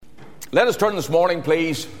Let us turn this morning,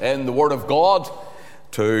 please, in the Word of God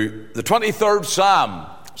to the 23rd Psalm,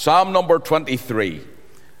 Psalm number 23.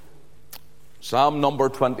 Psalm number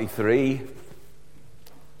 23.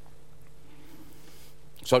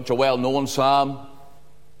 Such a well-known psalm,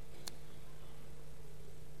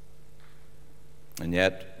 and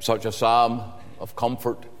yet such a psalm of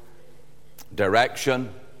comfort,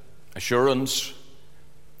 direction, assurance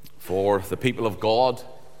for the people of God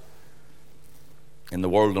in the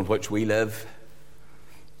world in which we live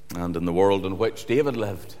and in the world in which David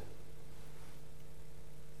lived.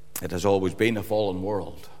 It has always been a fallen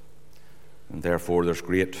world, and therefore there's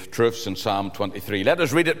great truths in Psalm 23. Let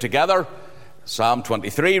us read it together. Psalm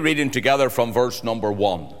 23, reading together from verse number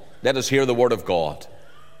 1. Let us hear the word of God.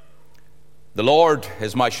 The Lord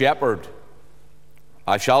is my shepherd,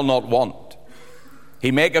 I shall not want.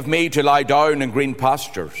 He maketh me to lie down in green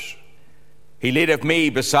pastures. He leadeth me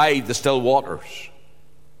beside the still waters.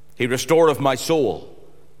 He restoreth my soul.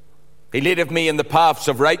 He leadeth me in the paths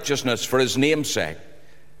of righteousness for his name's sake.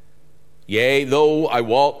 Yea, though I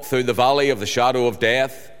walk through the valley of the shadow of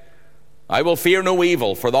death, I will fear no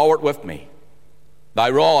evil, for thou art with me.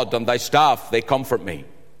 Thy rod and thy staff, they comfort me.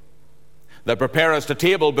 Thou preparest a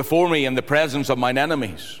table before me in the presence of mine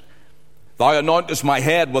enemies. Thou anointest my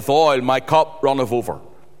head with oil, my cup runneth over.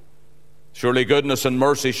 Surely goodness and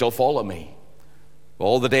mercy shall follow me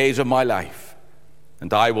all the days of my life,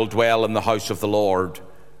 and I will dwell in the house of the Lord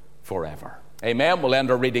forever. Amen. We'll end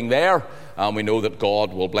our reading there, and we know that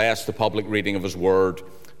God will bless the public reading of his word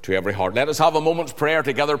to every heart. Let us have a moment's prayer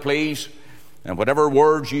together, please. And whatever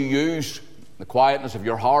words you use, the quietness of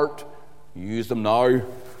your heart, you use them now.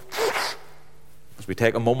 As we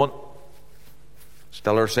take a moment,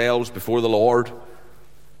 still ourselves before the Lord.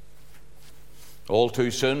 All too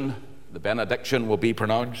soon, the benediction will be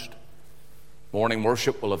pronounced. Morning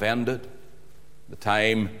worship will have ended. The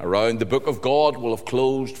time around the book of God will have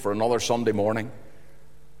closed for another Sunday morning.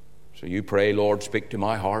 So you pray, Lord, speak to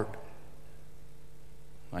my heart.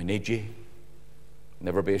 I need you.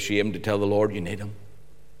 Never be ashamed to tell the Lord you need him.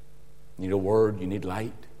 You need a word, you need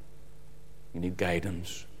light, you need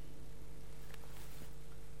guidance.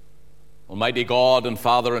 Almighty God and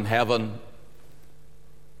Father in heaven,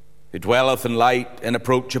 who dwelleth in light,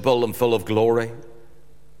 inapproachable and full of glory,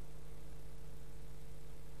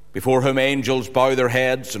 before whom angels bow their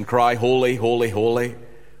heads and cry, Holy, holy, holy,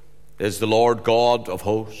 is the Lord God of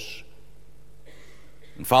hosts.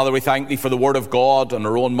 And Father, we thank thee for the word of God in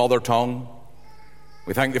our own mother tongue.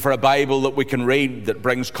 We thank thee for a Bible that we can read that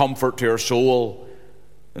brings comfort to our soul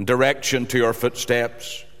and direction to our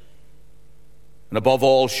footsteps. And above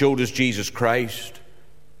all, showed us Jesus Christ,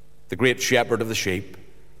 the great shepherd of the sheep.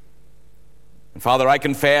 And Father, I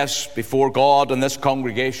confess before God and this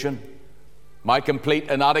congregation my complete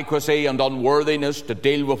inadequacy and unworthiness to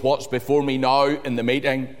deal with what's before me now in the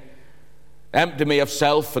meeting. Empty me of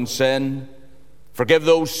self and sin. Forgive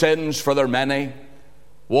those sins, for they're many.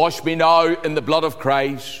 Wash me now in the blood of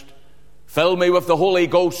Christ. Fill me with the Holy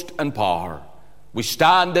Ghost and power. We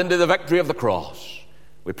stand into the victory of the cross.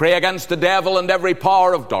 We pray against the devil and every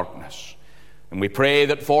power of darkness. And we pray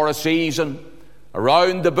that for a season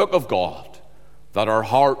around the book of God, that our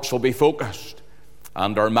hearts will be focused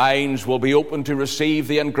and our minds will be open to receive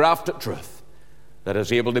the engrafted truth that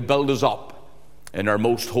is able to build us up in our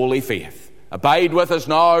most holy faith. Abide with us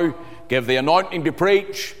now. Give the anointing to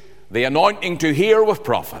preach, the anointing to hear with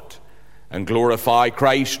profit, and glorify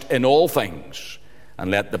Christ in all things. And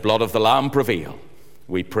let the blood of the Lamb prevail.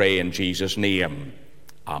 We pray in Jesus' name.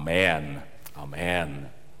 Amen. Amen.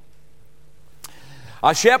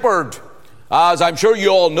 A shepherd, as I'm sure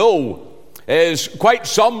you all know, is quite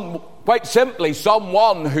simply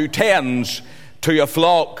someone who tends to a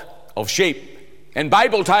flock of sheep. In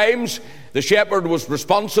Bible times, the shepherd was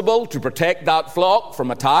responsible to protect that flock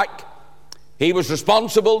from attack. He was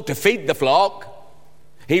responsible to feed the flock.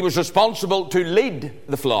 He was responsible to lead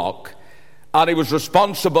the flock. And he was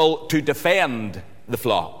responsible to defend the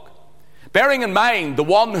flock. Bearing in mind, the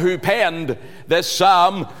one who penned this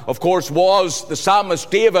psalm, of course, was the psalmist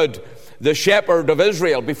David, the shepherd of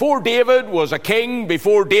Israel. Before David was a king,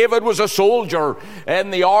 before David was a soldier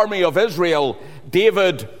in the army of Israel,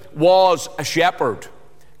 David was a shepherd.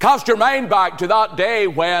 Cast your mind back to that day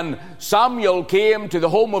when Samuel came to the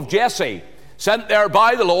home of Jesse, sent there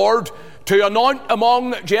by the Lord to anoint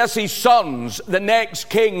among Jesse's sons the next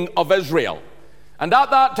king of Israel. And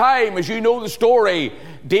at that time, as you know the story,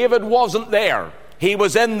 David wasn't there. He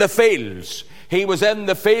was in the fields. He was in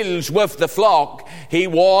the fields with the flock. He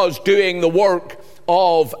was doing the work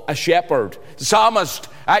of a shepherd. The psalmist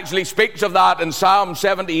actually speaks of that in Psalm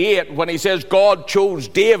 78 when he says, God chose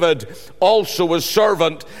David also as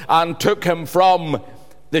servant and took him from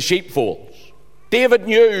the sheepfolds. David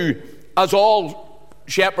knew, as all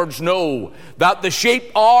shepherds know, that the sheep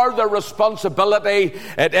are their responsibility.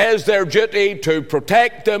 It is their duty to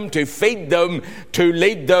protect them, to feed them, to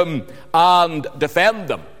lead them, and defend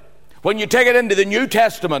them. When you take it into the New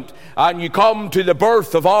Testament and you come to the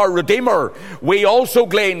birth of our Redeemer, we also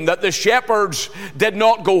glean that the shepherds did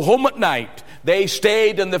not go home at night. They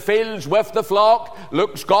stayed in the fields with the flock.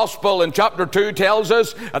 Luke's Gospel in chapter 2 tells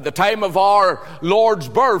us at the time of our Lord's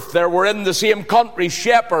birth, there were in the same country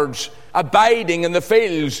shepherds abiding in the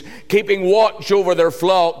fields, keeping watch over their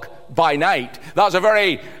flock by night. That's a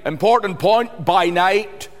very important point. By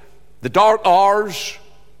night, the dark hours.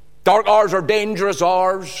 Dark hours are dangerous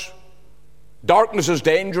hours. Darkness is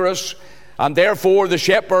dangerous, and therefore the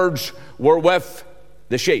shepherds were with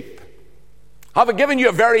the sheep. Having given you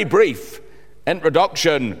a very brief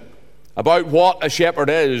introduction about what a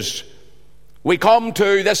shepherd is, we come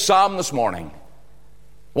to this psalm this morning.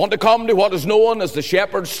 I want to come to what is known as the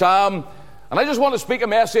shepherd's psalm, and I just want to speak a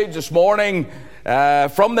message this morning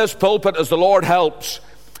from this pulpit as the Lord helps.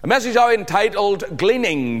 A message I entitled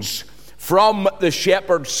Gleanings from the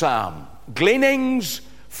shepherd's psalm. Gleanings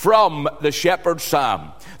from the shepherd's psalm.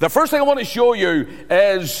 The first thing I want to show you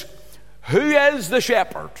is who is the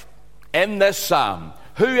shepherd in this psalm.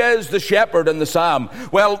 Who is the shepherd in the psalm?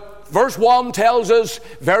 Well, verse 1 tells us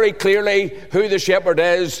very clearly who the shepherd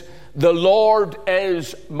is. The Lord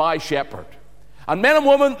is my shepherd. And men and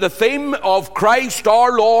women, the theme of Christ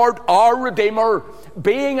our Lord, our Redeemer,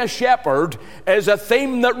 being a shepherd is a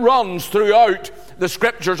theme that runs throughout the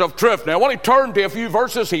scriptures of truth. Now I want to turn to a few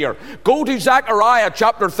verses here. Go to Zechariah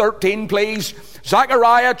chapter 13, please.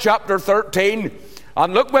 Zechariah chapter 13.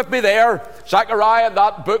 And look with me there. Zechariah,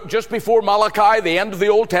 that book just before Malachi, the end of the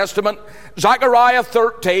Old Testament. Zechariah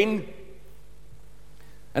 13.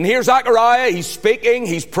 And here's Zechariah, he's speaking,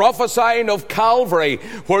 he's prophesying of Calvary,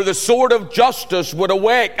 where the sword of justice would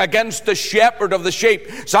awake against the shepherd of the sheep.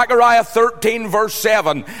 Zechariah 13 verse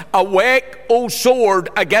 7, awake, O sword,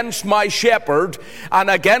 against my shepherd, and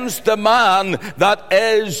against the man that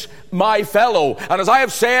is my fellow. And as I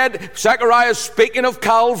have said, Zechariah is speaking of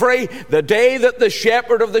Calvary, the day that the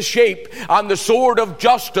shepherd of the sheep and the sword of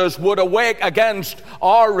justice would awake against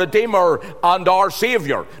our Redeemer and our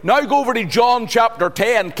Savior. Now go over to John chapter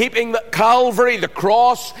 10, keeping the Calvary, the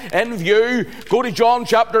cross in view. Go to John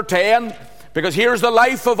chapter 10, because here's the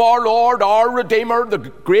life of our Lord, our Redeemer, the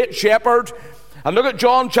great shepherd. And look at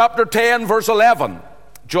John chapter 10 verse 11.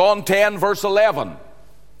 John 10 verse 11.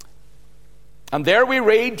 And there we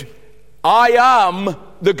read, I am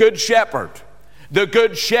the good shepherd. The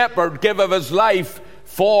good shepherd giveth his life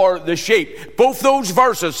for the sheep. Both those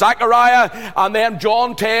verses, Zechariah and then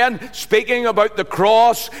John 10, speaking about the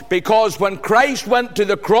cross, because when Christ went to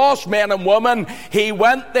the cross, men and women, he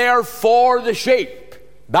went there for the sheep.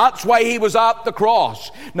 That's why he was at the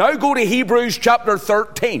cross. Now go to Hebrews chapter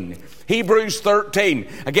 13. Hebrews 13.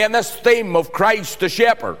 Again, this theme of Christ the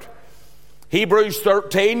shepherd. Hebrews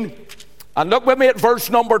 13. And look with me at verse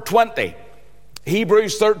number 20.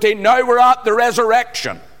 Hebrews 13. Now we're at the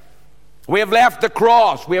resurrection. We have left the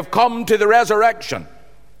cross. We have come to the resurrection.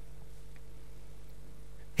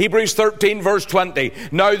 Hebrews 13 verse 20.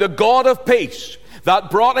 Now the God of peace,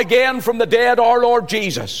 that brought again from the dead our Lord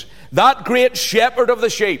Jesus, that great shepherd of the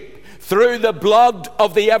sheep, through the blood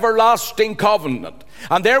of the everlasting covenant.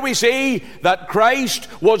 And there we see that Christ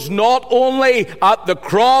was not only at the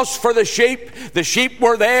cross for the sheep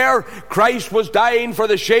were there, Christ was dying for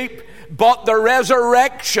the sheep, but the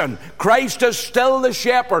resurrection, Christ is still the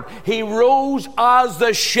shepherd. He rose as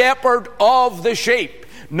the shepherd of the sheep.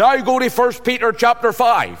 Now go to 1 Peter chapter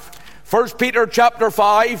 5. 1 Peter chapter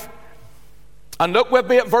 5, and look with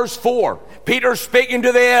me at verse 4. Peter's speaking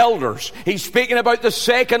to the elders. He's speaking about the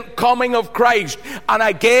second coming of Christ. And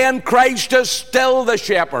again, Christ is still the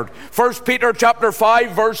shepherd. 1 Peter chapter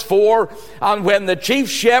 5 verse 4. And when the chief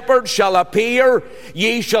shepherd shall appear,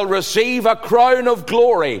 ye shall receive a crown of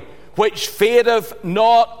glory, which fadeth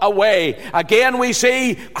not away. Again we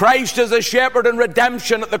see Christ is the shepherd in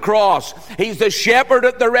redemption at the cross. He's the shepherd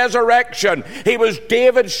at the resurrection. He was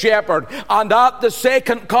David's shepherd. And at the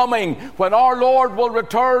second coming, when our Lord will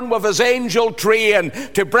return with his angel train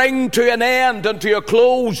to bring to an end and to a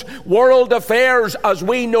close world affairs as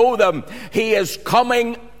we know them, he is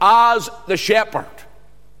coming as the shepherd.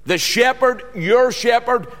 The shepherd, your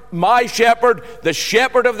shepherd, my shepherd, the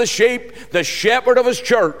shepherd of the sheep, the shepherd of his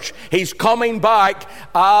church. He's coming back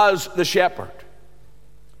as the shepherd.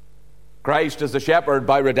 Christ is the shepherd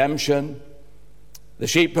by redemption. The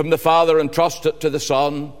sheep whom the Father entrusted to the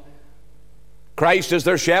Son. Christ is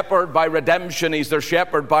their shepherd by redemption. He's their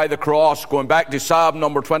shepherd by the cross. Going back to Psalm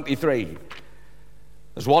number 23.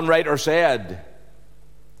 As one writer said,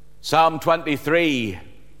 Psalm 23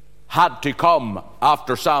 had to come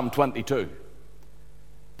after Psalm 22.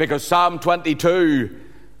 Because Psalm 22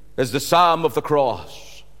 is the Psalm of the cross.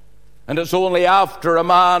 And it's only after a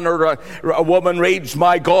man or a woman reads,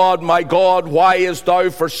 my God, why hast thou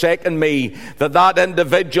forsaken me?" that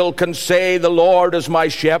individual can say, "The Lord is my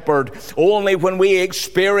shepherd." Only when we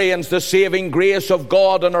experience the saving grace of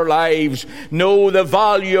God in our lives, know the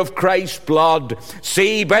value of Christ's blood,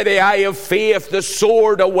 see by the eye of faith the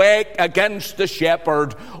sword awake against the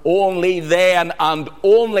shepherd, only then and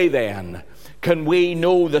only then can we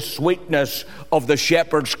know the sweetness of the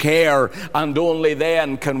shepherd's care, and only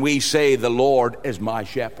then can we say, "The Lord is my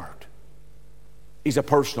shepherd." He's a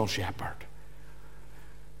personal shepherd.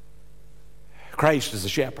 Christ is the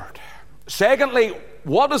shepherd. Secondly,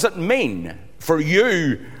 what does it mean for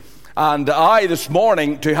you and I this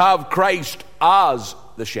morning to have Christ as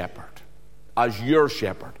the shepherd, as your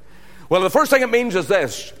shepherd? Well, the first thing it means is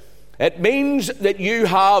this. It means that you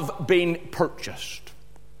have been purchased.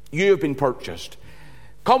 You have been purchased.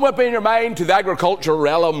 Come with me in your mind to the agricultural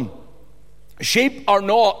realm. Sheep are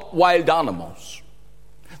not wild animals.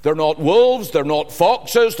 They're not wolves, they're not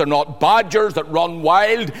foxes, they're not badgers that run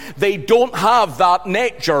wild. They don't have that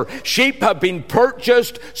nature. Sheep have been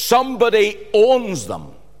purchased. Somebody owns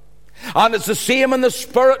them. And it's the same in the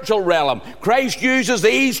spiritual realm. Christ uses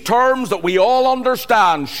these terms that we all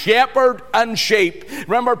understand, shepherd and sheep.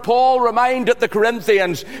 Remember, Paul reminded the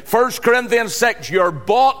Corinthians, 1 Corinthians 6, you're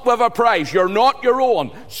bought with a price. You're not your own.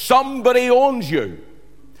 Somebody owns you.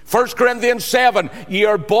 1 Corinthians 7,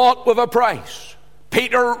 you're bought with a price.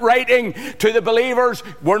 Peter writing to the believers,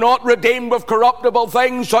 we're not redeemed with corruptible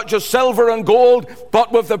things such as silver and gold,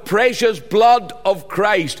 but with the precious blood of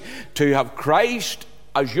Christ. To have Christ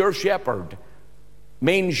as your shepherd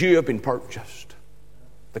means you have been purchased.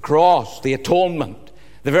 The cross, the atonement,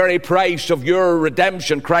 the very price of your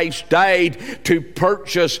redemption. Christ died to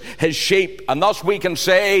purchase his sheep. And thus we can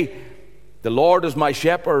say, the Lord is my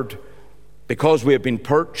shepherd, because we have been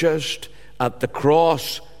purchased at the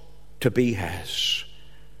cross to be his.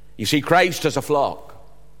 You see, Christ is a flock.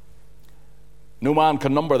 No man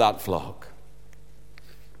can number that flock,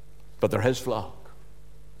 but they're his flock.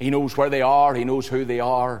 He knows where they are. He knows who they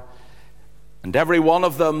are. And every one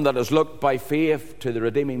of them that has looked by faith to the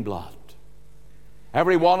redeeming blood,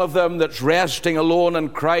 every one of them that's resting alone in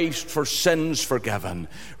Christ for sins forgiven,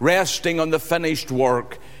 resting on the finished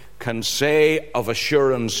work, can say of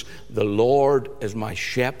assurance, the Lord is my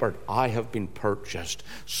shepherd. I have been purchased.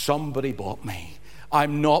 Somebody bought me.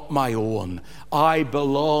 I'm not my own. I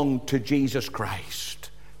belong to Jesus Christ.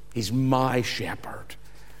 He's my shepherd.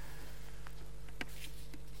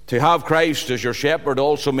 To have Christ as your shepherd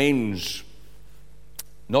also means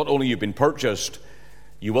not only you've been purchased,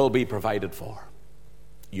 you will be provided for.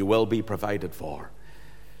 You will be provided for.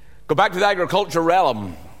 Go back to the agricultural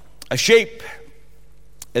realm. A sheep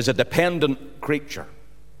is a dependent creature.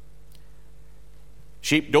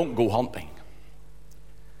 Sheep don't go hunting.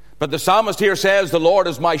 But the psalmist here says, the Lord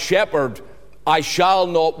is my shepherd, I shall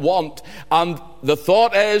not want. And the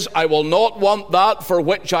thought is, I will not want that for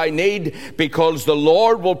which I need, because the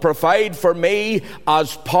Lord will provide for me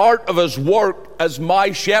as part of his work as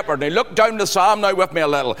my shepherd. Now look down the psalm now with me a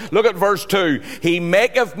little. Look at verse 2. He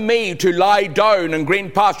maketh me to lie down in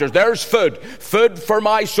green pastures. There's food. Food for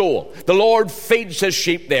my soul. The Lord feeds his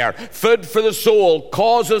sheep there. Food for the soul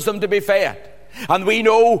causes them to be fed. And we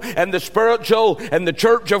know in the spiritual, in the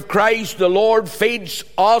church of Christ, the Lord feeds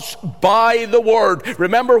us by the word.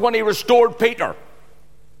 Remember when he restored Peter?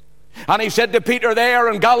 And he said to Peter there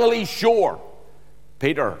on Galilee's shore,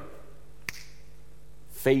 Peter,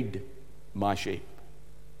 feed my sheep.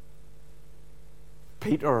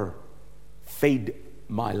 Peter, feed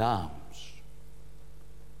my lambs.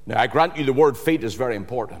 Now I grant you the word feed is very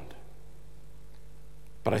important.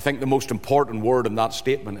 But I think the most important word in that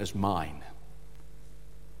statement is mine.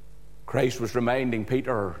 Christ was reminding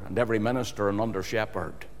Peter and every minister and under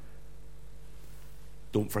shepherd,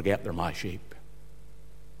 don't forget they're my sheep.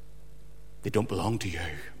 They don't belong to you.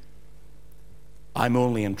 I'm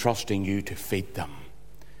only entrusting you to feed them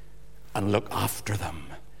and look after them,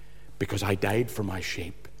 because I died for my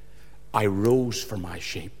sheep. I rose for my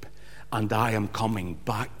sheep, and I am coming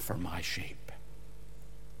back for my sheep.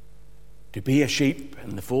 To be a sheep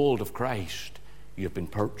in the fold of Christ, you have been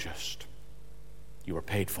purchased. You were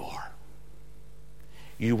paid for.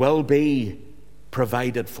 You will be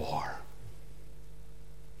provided for.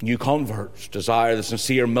 new converts desire the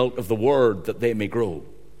sincere milk of the word that they may grow,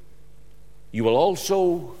 you will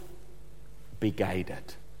also be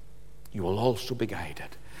guided. You will also be guided.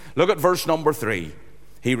 Look at verse number 3.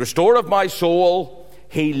 He restoreth my soul,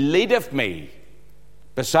 he leadeth me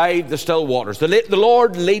beside the still waters. The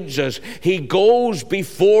Lord leads us. He goes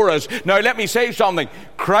before us. Now let me say something.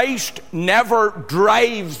 Christ never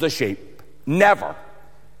drives the sheep. Never.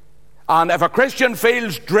 And if a Christian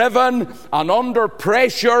feels driven and under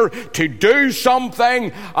pressure to do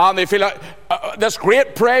something, and they feel like this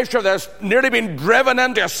great pressure, that's nearly been driven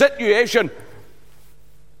into a situation,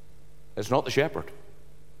 it's not the shepherd.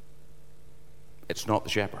 It's not the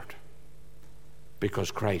shepherd.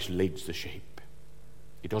 Because Christ leads the sheep.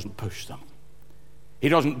 He doesn't push them. He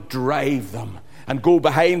doesn't drive them and go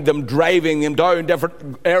behind them, driving them down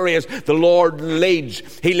different areas. The Lord leads.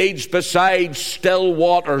 He leads beside still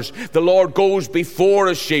waters. The Lord goes before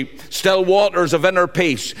his sheep. Still waters of inner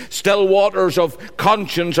peace. Still waters of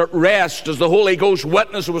conscience at rest, as the Holy Ghost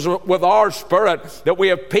witnesses with our spirit that we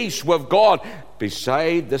have peace with God.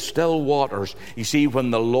 Beside the still waters. You see, when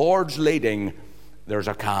the Lord's leading, there's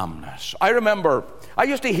a calmness. I remember, I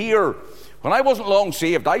used to hear, when I wasn't long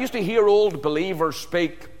saved, I used to hear old believers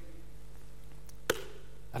speak. I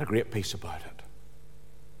had a great peace about it.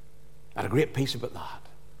 I had a great peace about that.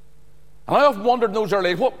 And I often wondered in those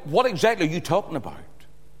early days, what exactly are you talking about?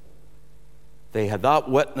 They had that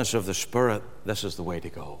witness of the Spirit. This is the way to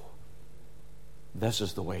go. This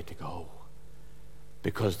is the way to go.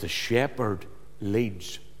 Because the shepherd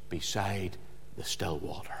leads beside the still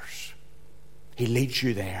waters. He leads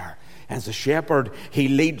you there. As a shepherd, he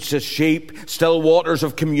leads his sheep. Still waters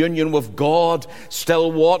of communion with God.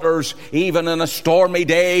 Still waters, even in a stormy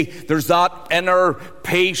day, there's that inner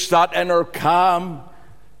peace, that inner calm.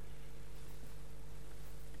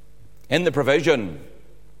 In the provision,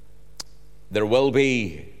 there will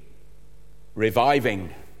be reviving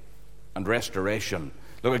and restoration.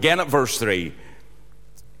 Look again at verse 3.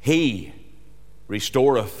 He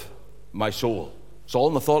restoreth my soul. It's all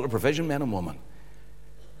in the thought of provision, men and women.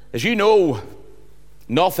 As you know,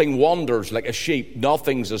 nothing wanders like a sheep.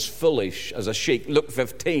 Nothing's as foolish as a sheep. Luke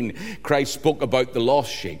 15, Christ spoke about the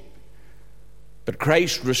lost sheep. But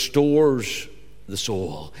Christ restores the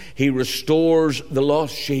soul. He restores the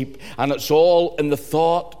lost sheep. And it's all in the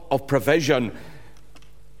thought of provision.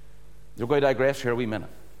 You're going to digress here a wee minute.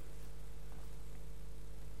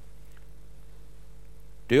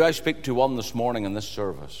 Do I speak to one this morning in this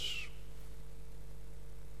service?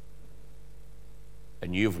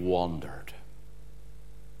 And you've wandered.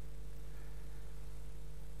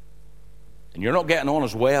 And you're not getting on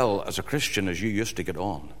as well as a Christian as you used to get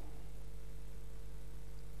on.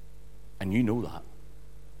 And you know that.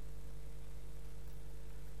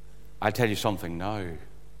 I'll tell you something now.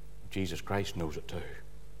 Jesus Christ knows it too.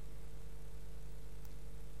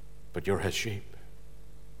 But you're his sheep.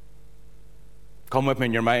 Come with me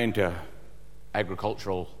in your mind to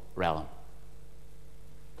agricultural realm.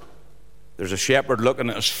 There's a shepherd looking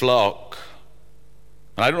at his flock.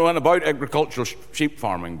 And I don't know anything about agricultural sheep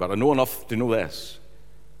farming, but I know enough to know this.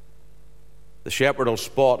 The shepherd will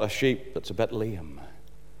spot a sheep that's a bit lame,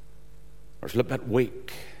 or it's a little bit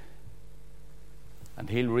weak. And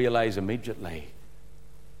he'll realize immediately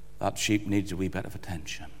that sheep needs a wee bit of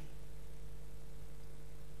attention.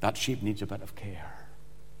 That sheep needs a bit of care.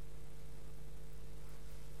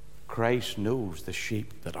 Christ knows the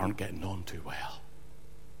sheep that aren't getting on too well.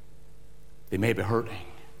 They may be hurting.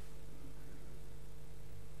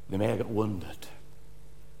 They may have got wounded.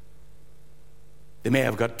 They may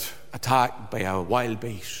have got attacked by a wild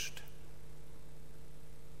beast.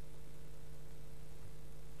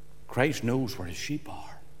 Christ knows where his sheep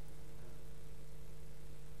are.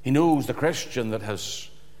 He knows the Christian that has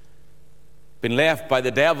been left by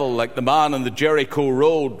the devil like the man on the Jericho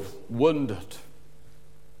road, wounded,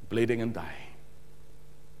 bleeding and dying,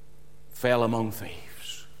 fell among thieves.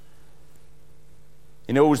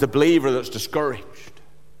 He knows the believer that's discouraged.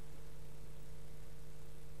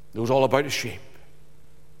 He knows all about his sheep.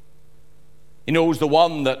 He knows the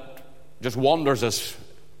one that just wonders, is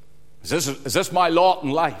this my lot in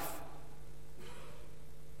life?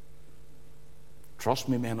 Trust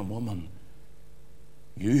me, men and women,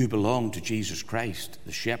 you who belong to Jesus Christ,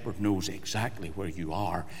 the shepherd knows exactly where you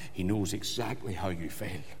are. He knows exactly how you feel.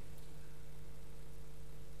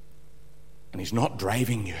 And he's not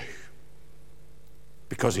driving you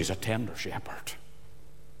because he's a tender shepherd.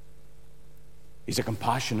 He's a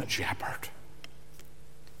compassionate shepherd.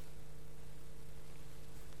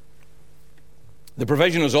 The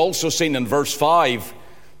provision is also seen in verse 5.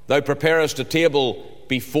 Thou preparest a table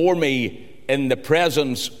before me in the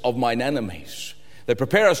presence of mine enemies. They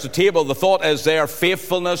prepare us a table. The thought is their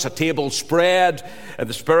faithfulness, a table spread at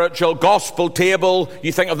the spiritual gospel table.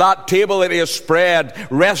 You think of that table that is spread.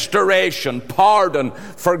 Restoration, pardon,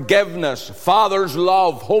 forgiveness, Father's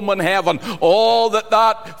love, home in heaven. All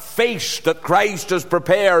that feast that Christ has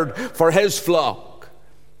prepared for his flock.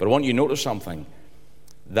 But I want you to notice something.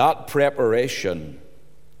 That preparation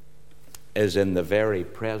is in the very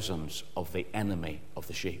presence of the enemy of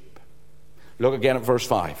the sheep. Look again at verse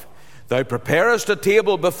 5. Thou preparest a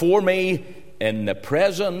table before me in the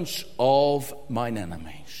presence of mine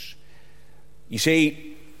enemies. You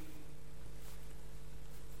see,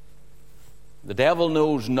 the devil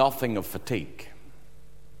knows nothing of fatigue.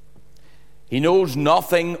 He knows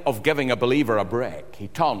nothing of giving a believer a break. He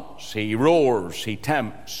taunts, he roars, he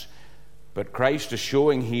tempts. But Christ is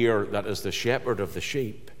showing here that as the shepherd of the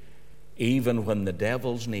sheep, even when the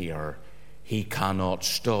devil's near, he cannot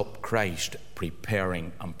stop Christ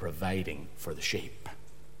preparing and providing for the sheep.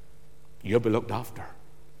 You'll be looked after.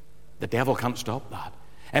 The devil can't stop that.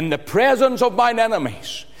 In the presence of mine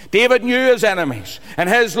enemies. David knew his enemies. In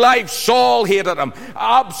his life, Saul hated him.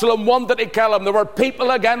 Absalom wanted to kill him. There were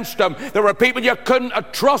people against him. There were people you couldn't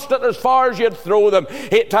have trusted as far as you'd throw them.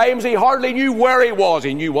 At times he hardly knew where he was.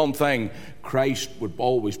 He knew one thing. Christ would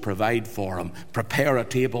always provide for him, prepare a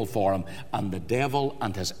table for him, and the devil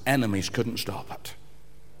and his enemies couldn't stop it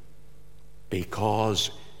because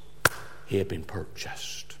he had been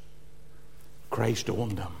purchased. Christ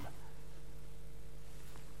owned him.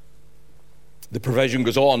 The provision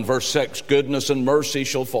goes on, verse 6, goodness and mercy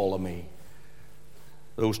shall follow me.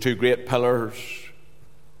 Those two great pillars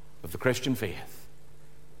of the Christian faith.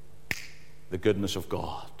 The goodness of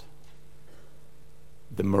God.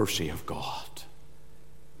 The mercy of God.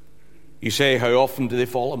 You say, how often do they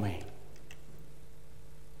follow me?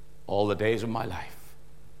 All the days of my life.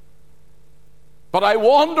 But I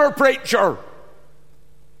wonder, preacher.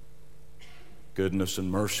 Goodness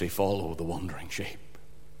and mercy follow the wandering sheep.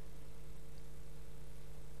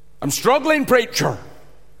 I'm struggling, preacher.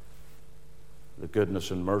 The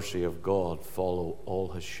goodness and mercy of God follow all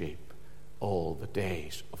his sheep all the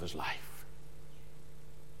days of his life.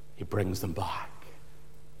 He brings them back.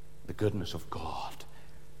 The goodness of God,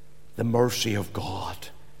 the mercy of God,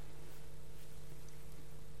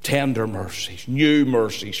 tender mercies, new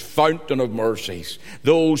mercies, fountain of mercies,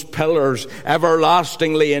 those pillars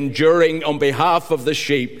everlastingly enduring on behalf of the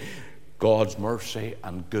sheep. God's mercy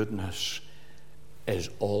and goodness is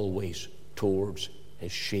always towards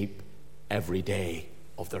his sheep every day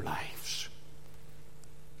of their lives.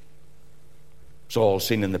 It's all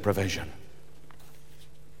seen in the provision.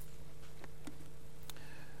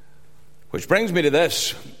 Which brings me to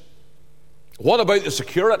this. What about the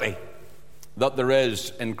security that there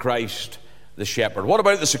is in Christ the shepherd? What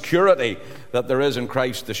about the security that there is in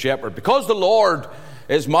Christ the shepherd? Because the Lord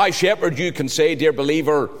is my shepherd, you can say, dear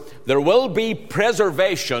believer, there will be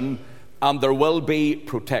preservation and there will be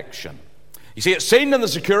protection. You see, it's seen in the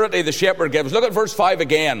security the shepherd gives. Look at verse 5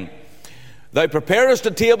 again. Thou preparest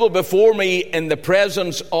a table before me in the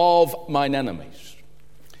presence of mine enemies.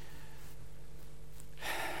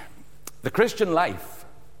 The Christian life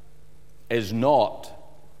is not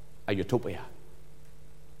a utopia.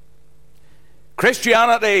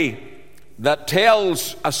 Christianity that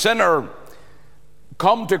tells a sinner,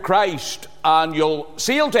 come to Christ and you'll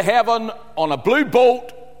sail to heaven on a blue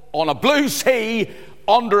boat, on a blue sea,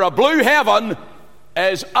 under a blue heaven,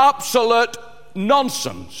 is absolute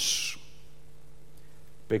nonsense.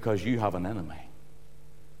 Because you have an enemy.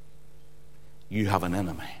 You have an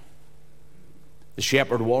enemy. The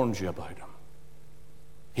shepherd warns you about him.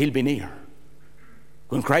 He'll be near.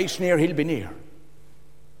 When Christ's near, he'll be near.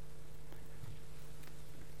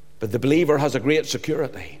 But the believer has a great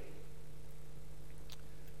security.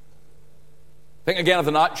 Think again of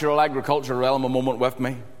the natural agricultural realm a moment with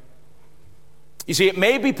me. You see, it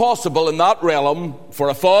may be possible in that realm for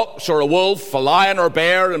a fox or a wolf, a lion or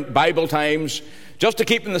bear in Bible times, just to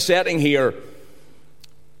keep in the setting here,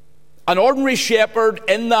 an ordinary shepherd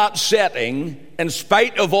in that setting, in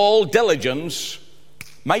spite of all diligence,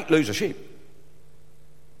 might lose a sheep.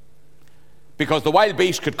 Because the wild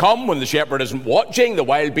beast could come when the shepherd isn't watching. The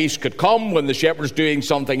wild beast could come when the shepherd's doing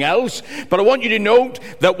something else. But I want you to note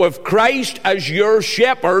that with Christ as your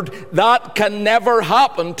shepherd, that can never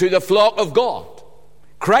happen to the flock of God.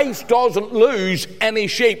 Christ doesn't lose any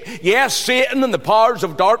sheep. Yes, Satan and the powers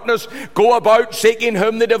of darkness go about seeking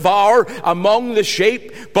whom they devour among the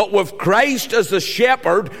sheep. But with Christ as the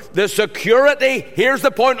shepherd, the security, here's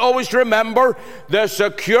the point always to remember, the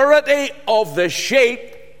security of the sheep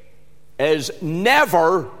is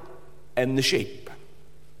never in the sheep.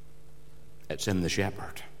 It's in the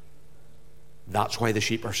shepherd. That's why the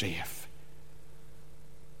sheep are safe.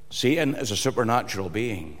 Satan is a supernatural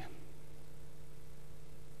being.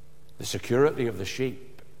 The security of the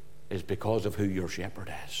sheep is because of who your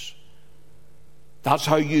shepherd is. That's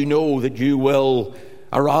how you know that you will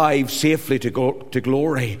arrive safely to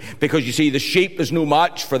glory. Because you see, the sheep is no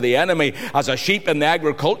match for the enemy, as a sheep in the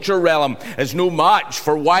agriculture realm is no match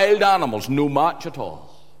for wild animals, no match at all.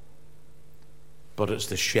 But it's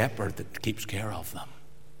the shepherd that keeps care of them.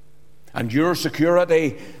 And your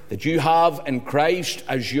security that you have in Christ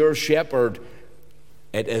as your shepherd,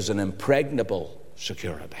 it is an impregnable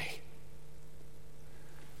security.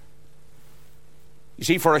 You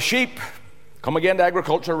see, for a sheep, come again to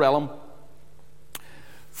agriculture realm,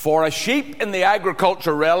 for a sheep in the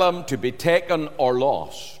agriculture realm to be taken or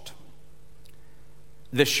lost,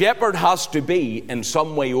 the shepherd has to be in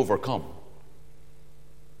some way overcome.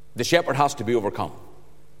 The shepherd has to be overcome.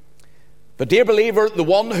 But dear believer, the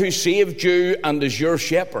one who saved you and is your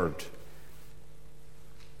shepherd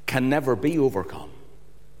can never be overcome.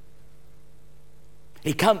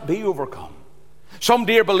 He can't be overcome. Some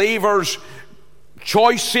dear believers,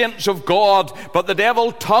 choice saints of God, but the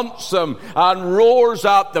devil taunts them and roars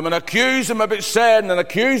at them and accuses them about sin and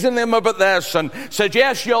accusing them about this and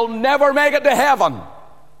suggests you'll never make it to heaven.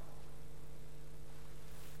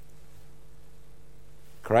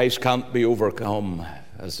 Christ can't be overcome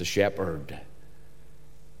as the shepherd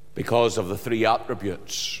because of the three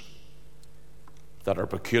attributes that are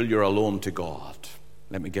peculiar alone to God.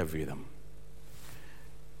 Let me give you them.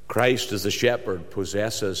 Christ as the shepherd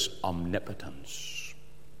possesses omnipotence,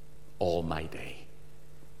 almighty.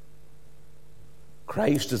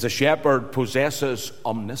 Christ as the shepherd possesses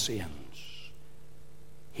omniscience.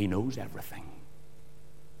 He knows everything.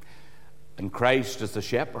 And Christ as the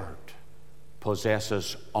shepherd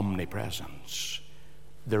possesses omnipresence.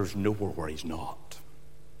 There's nowhere where he's not.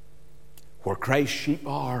 Where Christ's sheep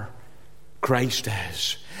are, Christ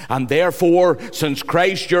is. And therefore, since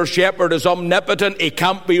Christ your shepherd is omnipotent, he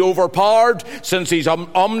can't be overpowered. Since he's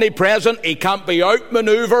omnipresent, he can't be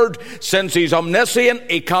outmaneuvered. Since he's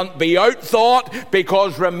omniscient, he can't be outthought.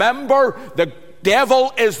 Because remember, the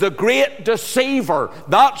devil is the great deceiver.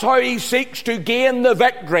 That's how he seeks to gain the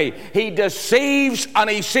victory. He deceives, and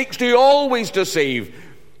he seeks to always deceive.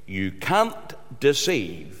 You can't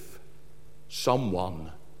deceive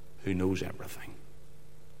someone who knows everything.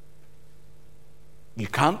 You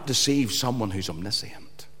can't deceive someone who's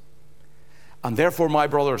omniscient. And therefore, my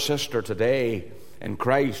brother or sister, today in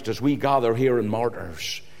Christ, as we gather here in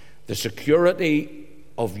Martyrs, the security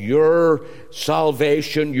of your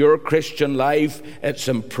salvation, your Christian life, it's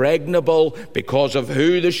impregnable because of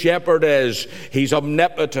who the shepherd is. He's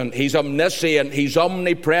omnipotent, he's omniscient, he's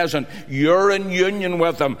omnipresent. You're in union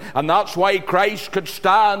with him. And that's why Christ could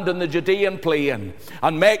stand in the Judean plain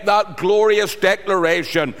and make that glorious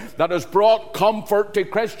declaration that has brought comfort to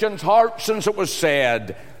Christians' hearts since it was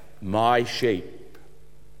said, "My sheep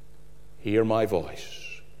hear my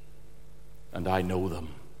voice, and I know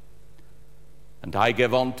them. And I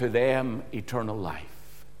give unto them eternal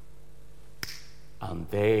life, and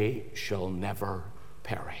they shall never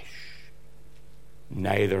perish.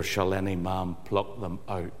 Neither shall any man pluck them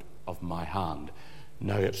out of my hand."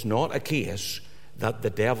 Now, it's not a case that the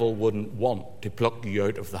devil wouldn't want to pluck you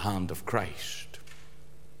out of the hand of Christ.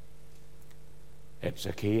 It's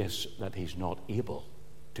a case that he's not able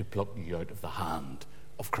to pluck you out of the hand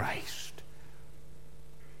of Christ.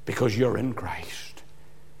 Because you're in Christ.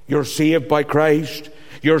 You're saved by Christ.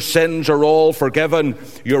 Your sins are all forgiven.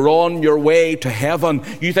 You're on your way to heaven.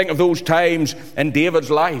 You think of those times in David's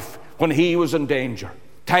life when he was in danger.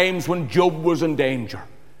 Times when Job was in danger.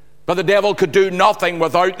 But the devil could do nothing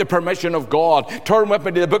without the permission of God. Turn with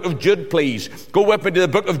me to the book of Jude, please. Go with me to the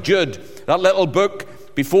book of Jude. That little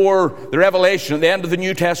book before the Revelation at the end of the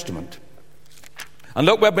New Testament. And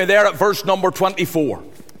look with me there at verse number 24.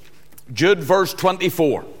 Jude verse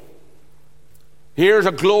 24. Here's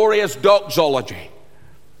a glorious doxology.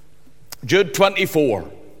 Jude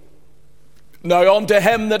 24. Now unto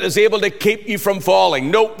him that is able to keep you from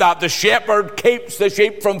falling. Note that the shepherd keeps the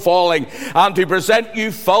sheep from falling, and to present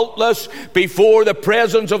you faultless before the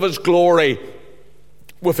presence of his glory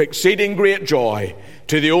with exceeding great joy.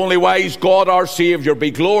 To the only wise God our Saviour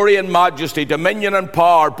be glory and majesty, dominion and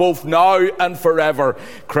power, both now and forever.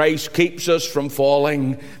 Christ keeps us from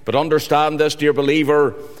falling. But understand this, dear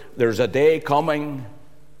believer, there's a day coming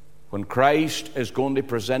when Christ is going to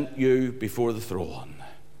present you before the throne.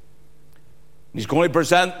 He's going to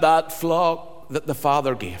present that flock that the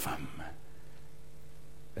Father gave him.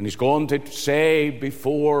 And he's going to say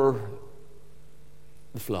before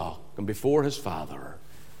the flock and before his Father,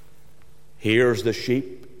 "Here's the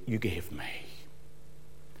sheep you gave me.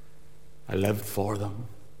 I lived for them.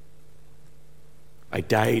 I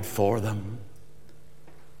died for them.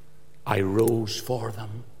 I rose for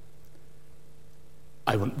them.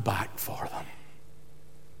 I went back for them.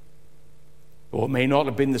 Oh, it may not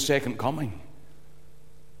have been the second coming,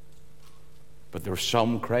 but there were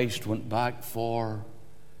some Christ went back for.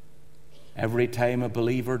 Every time a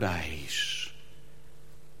believer dies,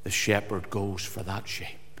 the shepherd goes for that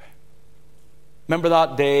sheep. Remember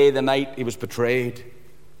that day, the night he was betrayed?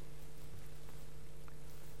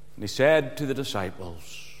 And he said to the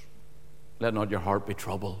disciples, let not your heart be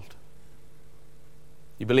troubled.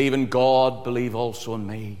 You believe in God, believe also in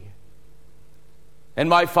me. In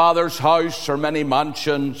my Father's house are many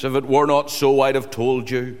mansions. If it were not so, I'd have told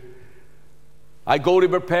you. I go to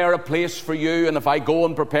prepare a place for you, and if I go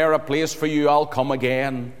and prepare a place for you, I'll come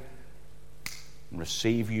again and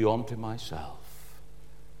receive you unto myself,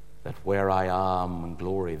 that where I am in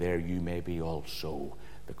glory, there you may be also.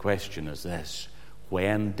 The question is this: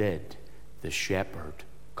 when did the shepherd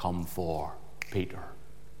come for Peter,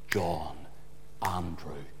 John,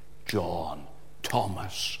 Andrew, John,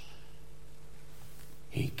 Thomas?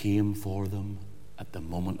 He came for them at the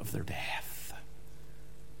moment of their death.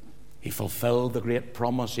 He fulfilled the great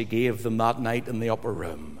promise he gave them that night in the upper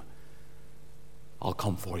room. I'll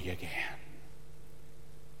come for you again.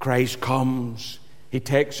 Christ comes. He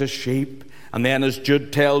takes his sheep. And then, as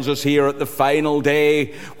Jude tells us here, at the final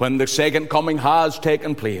day, when the second coming has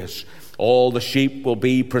taken place, all the sheep will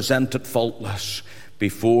be presented faultless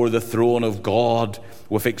before the throne of God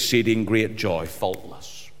with exceeding great joy.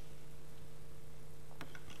 Faultless.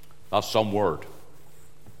 That's some word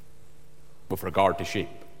with regard to sheep,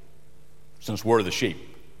 since we're the sheep.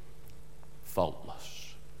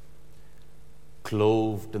 Faultless.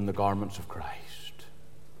 Clothed in the garments of Christ.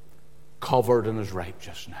 Covered in his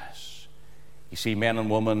righteousness. You see, men and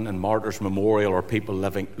women in Martyrs Memorial, or people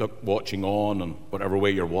living, watching on, and whatever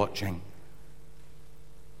way you're watching,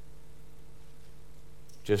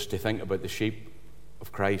 just to think about the sheep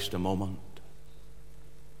of Christ a moment.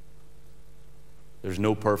 There's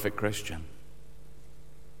no perfect Christian.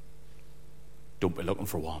 Don't be looking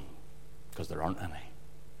for one, because there aren't any.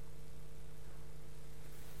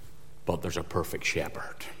 But there's a perfect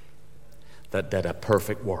shepherd that did a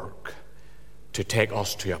perfect work to take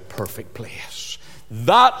us to a perfect place.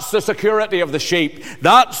 That's the security of the sheep.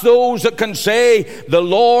 That's those that can say, the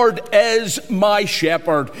Lord is my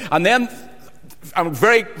shepherd. And then, I'm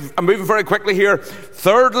moving very quickly here.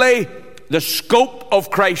 Thirdly, the scope of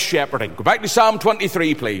Christ's shepherding. Go back to Psalm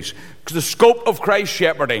 23, please. The scope of Christ's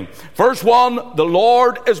shepherding. Verse 1, the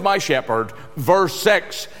Lord is my shepherd. Verse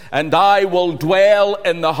 6, and I will dwell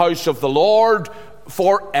in the house of the Lord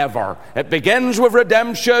forever. It begins with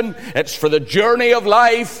redemption. It's for the journey of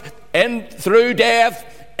life through death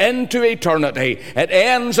into eternity. It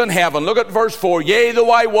ends in heaven. Look at verse 4. Yea,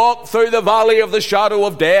 though I walk through the valley of the shadow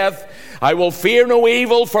of death, I will fear no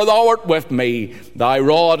evil, for thou art with me. Thy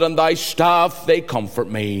rod and thy staff, they comfort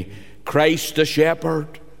me. Christ the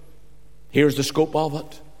shepherd. Here's the scope of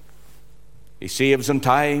it. He saves in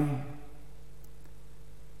time.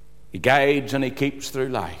 He guides and he keeps through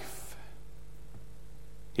life.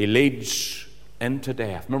 He leads into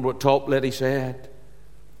death. Remember what Toplady said?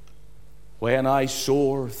 When I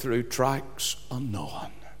soar through tracks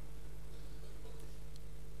unknown.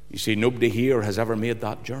 You see, nobody here has ever made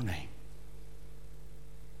that journey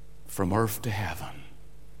from earth to heaven.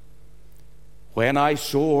 When I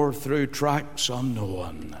soar through tracks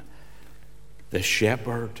unknown, the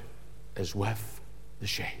shepherd is with the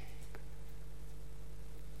sheep.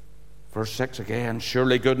 Verse 6 again,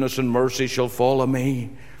 surely goodness and mercy shall follow me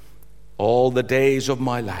all the days of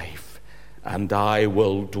my life, and I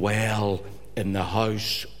will dwell in the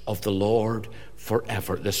house of the Lord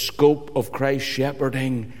forever. The scope of Christ's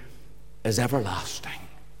shepherding is everlasting.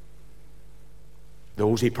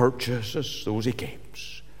 Those he purchases, those he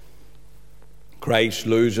keeps. Christ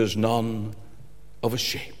loses none of his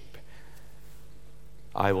sheep.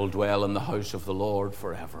 I will dwell in the house of the Lord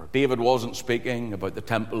forever. David wasn't speaking about the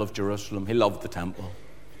temple of Jerusalem. He loved the temple.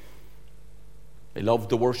 He loved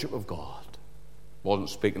the worship of God. Wasn't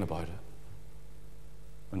speaking about it.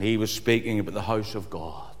 When he was speaking about the house of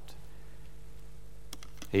God,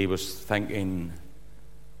 he was thinking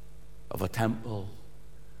of a temple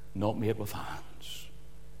not made with hands,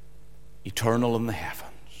 eternal in the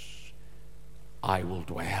heavens. I will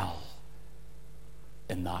dwell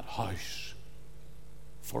in that house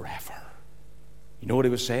forever. You know what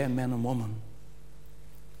he was saying, men and women?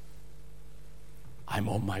 I'm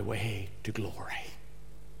on my way to glory.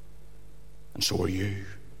 And so are you.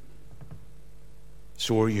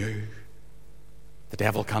 So are you. The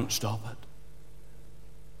devil can't stop it.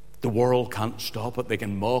 The world can't stop it. They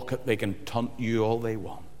can mock it. They can taunt you all they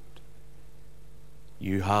want.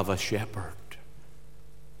 You have a shepherd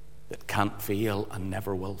that can't fail and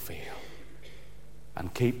never will fail,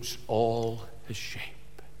 and keeps all his sheep.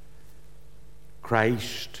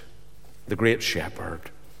 Christ, the great shepherd.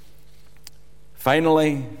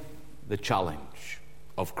 Finally, the challenge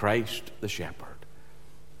of Christ, the shepherd.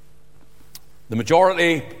 The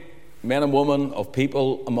majority, men and women, of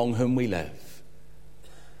people among whom we live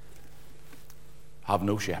have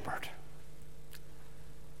no shepherd.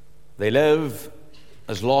 They live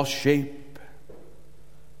as lost sheep,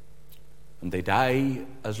 and they die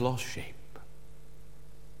as lost sheep.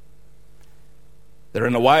 They're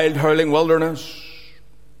in a wild, hurling wilderness.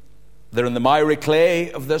 They're in the miry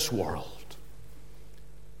clay of this world.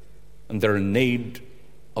 And they're in need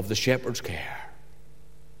of the shepherd's care.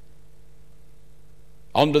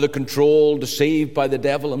 Under the control, deceived by the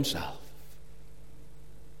devil himself.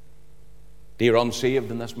 Dear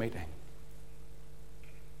unsaved in this meeting.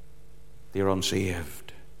 Dear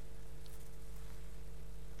unsaved.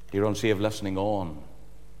 Dear unsaved listening on,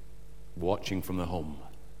 watching from the home.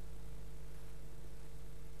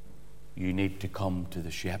 You need to come to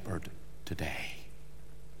the shepherd today.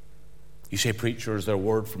 You say, preacher, is there a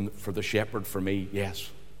word for the shepherd for me? Yes.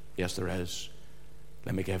 Yes, there is.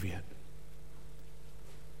 Let me give you it.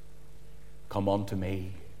 Come unto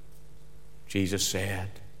me, Jesus said,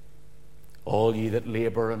 all ye that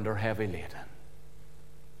labor and are heavy laden,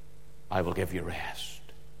 I will give you rest.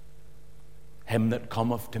 Him that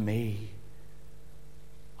cometh to me,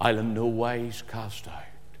 I'll in no wise cast out.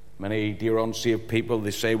 Many dear unsaved people,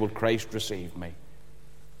 they say, will Christ receive me?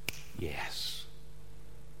 Yes.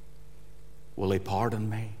 Will he pardon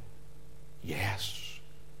me? Yes.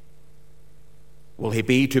 Will he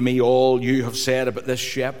be to me all you have said about this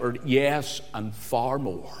shepherd? Yes, and far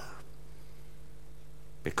more.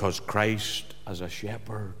 Because Christ as a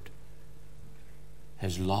shepherd,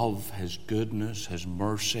 his love, his goodness, his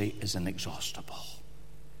mercy is inexhaustible.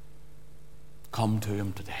 Come to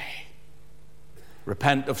him today.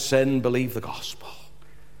 Repent of sin, believe the gospel,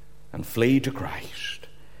 and flee to Christ.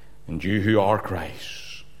 And you who are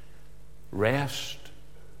Christ, rest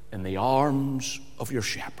in the arms of your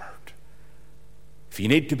shepherd. If you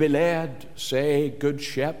need to be led, say, Good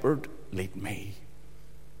Shepherd, lead me.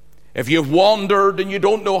 If you've wandered and you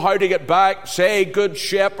don't know how to get back, say, Good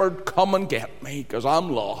Shepherd, come and get me, because I'm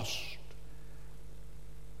lost.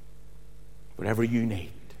 Whatever you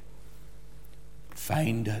need,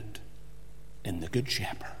 find it in the Good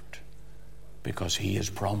Shepherd, because he has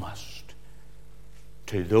promised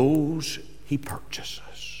to those he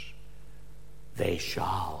purchases, they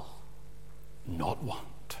shall not want.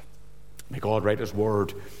 May God write his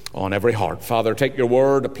word on every heart. Father, take your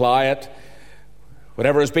word, apply it.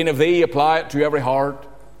 Whatever has been of thee, apply it to every heart.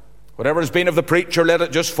 Whatever has been of the preacher, let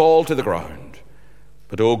it just fall to the ground.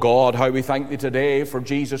 But, oh God, how we thank thee today for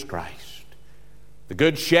Jesus Christ, the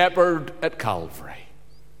good shepherd at Calvary,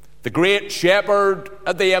 the great shepherd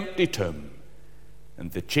at the empty tomb,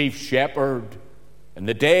 and the chief shepherd in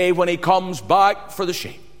the day when he comes back for the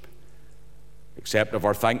sheep. Accept of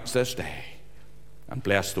our thanks this day, and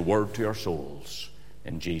bless the word to our souls.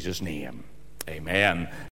 In Jesus' name, amen.